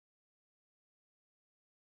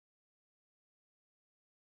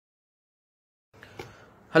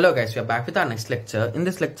Hello guys, we are back with our next lecture. In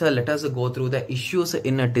this lecture, let us go through the issues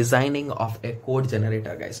in a designing of a code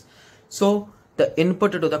generator, guys. So the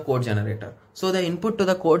input to the code generator. So the input to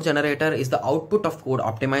the code generator is the output of code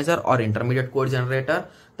optimizer or intermediate code generator,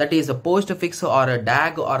 that is a postfix or a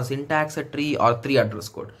DAG or syntax tree or tree address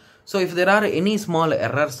code. So if there are any small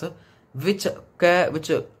errors which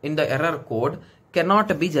in the error code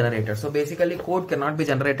cannot be generated. So basically code cannot be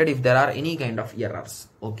generated if there are any kind of errors.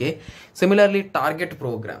 Okay. Similarly, target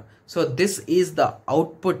program. So this is the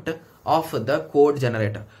output of the code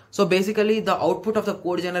generator. So basically the output of the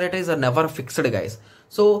code generator is never fixed, guys.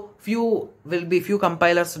 So few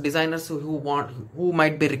compilers, designers who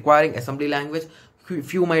might be requiring assembly language,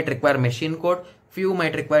 few might require machine code, few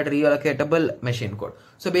might require reallocatable machine code.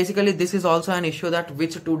 So basically this is also an issue that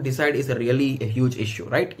which to decide is really a huge issue,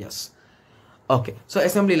 right? Yes. Okay, so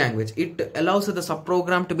assembly language, it allows the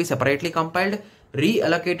subprogram to be separately compiled.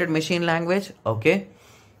 Reallocated machine language, okay,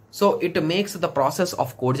 so it makes the process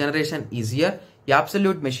of code generation easier.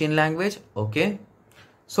 Absolute machine language, okay,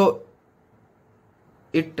 so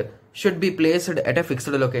it should be placed at a fixed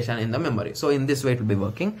location in the memory. So in this way it will be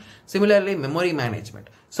working. Similarly, memory management.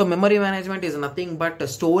 So memory management is nothing but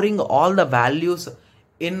storing all the values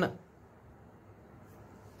in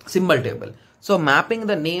symbol table. So mapping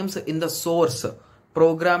the names in the source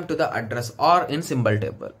program to the address or in symbol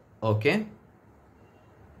table. Okay.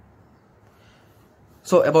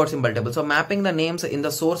 So about symbol table. So mapping the names in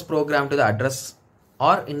the source program to the address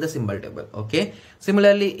or in the symbol table. Okay.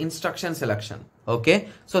 Similarly, instruction selection. Okay.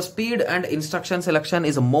 So speed and instruction selection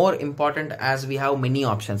is more important as we have many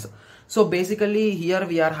options. So basically here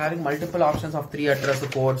we are having multiple options of 3 address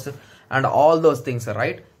codes and all those things,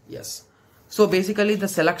 right? Yes. So basically the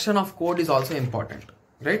selection of code is also important,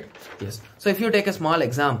 right? Yes. So if you take a small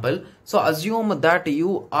example, so assume that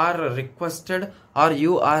you are requested or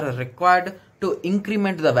you are required to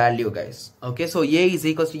increment the value, guys. Okay. So a is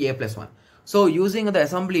equals to a plus 1. So using the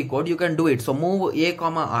assembly code, you can do it. So move a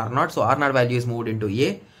comma r0. So r0 value is moved into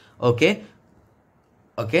a. Okay.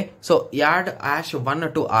 Okay. So add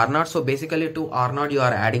 #1 to r0. So basically to r0 you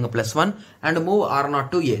are adding a plus 1 and move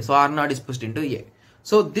r0 to a. So r0 is pushed into a.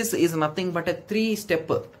 So this is nothing but a 3-step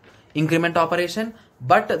increment operation,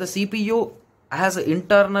 but the CPU has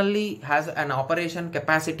an operation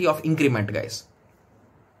capacity of increment, guys.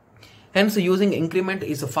 Hence using increment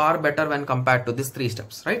is far better when compared to these 3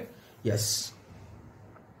 steps, right? Yes.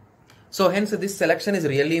 So hence this selection is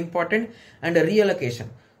really important. And a reallocation.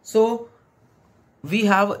 So we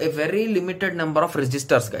have a very limited number of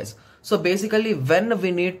registers, guys. So basically when we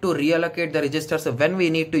need to reallocate the registers, when we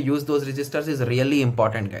need to use those registers is really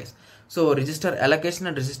important, guys. So register allocation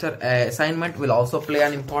and register assignment will also play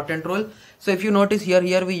an important role. So if you notice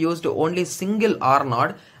here we used only single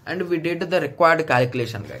R0 and we did the required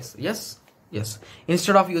calculation, guys. Yes. Yes.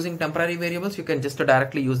 Instead of using temporary variables, you can just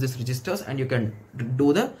directly use these registers and you can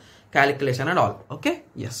do the calculation and all. Okay.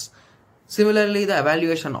 Yes. Similarly, the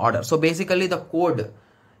evaluation order. So basically the code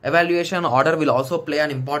evaluation order will also play an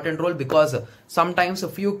important role, because sometimes a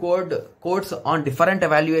few codes on different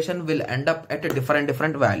evaluation will end up at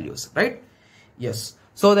different values, right? Yes.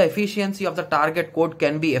 So the efficiency of the target code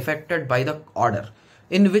can be affected by the order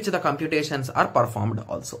in which the computations are performed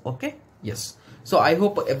also. Okay. Yes. So I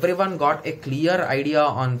hope everyone got a clear idea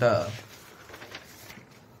on the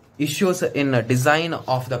issues in design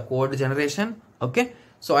of the code generation. Okay.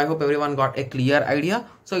 So I hope everyone got a clear idea.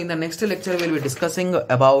 So in the next lecture, we'll be discussing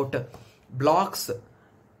about blocks,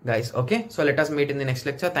 guys. Okay. So let us meet in the next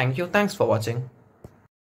lecture. Thank you. Thanks for watching.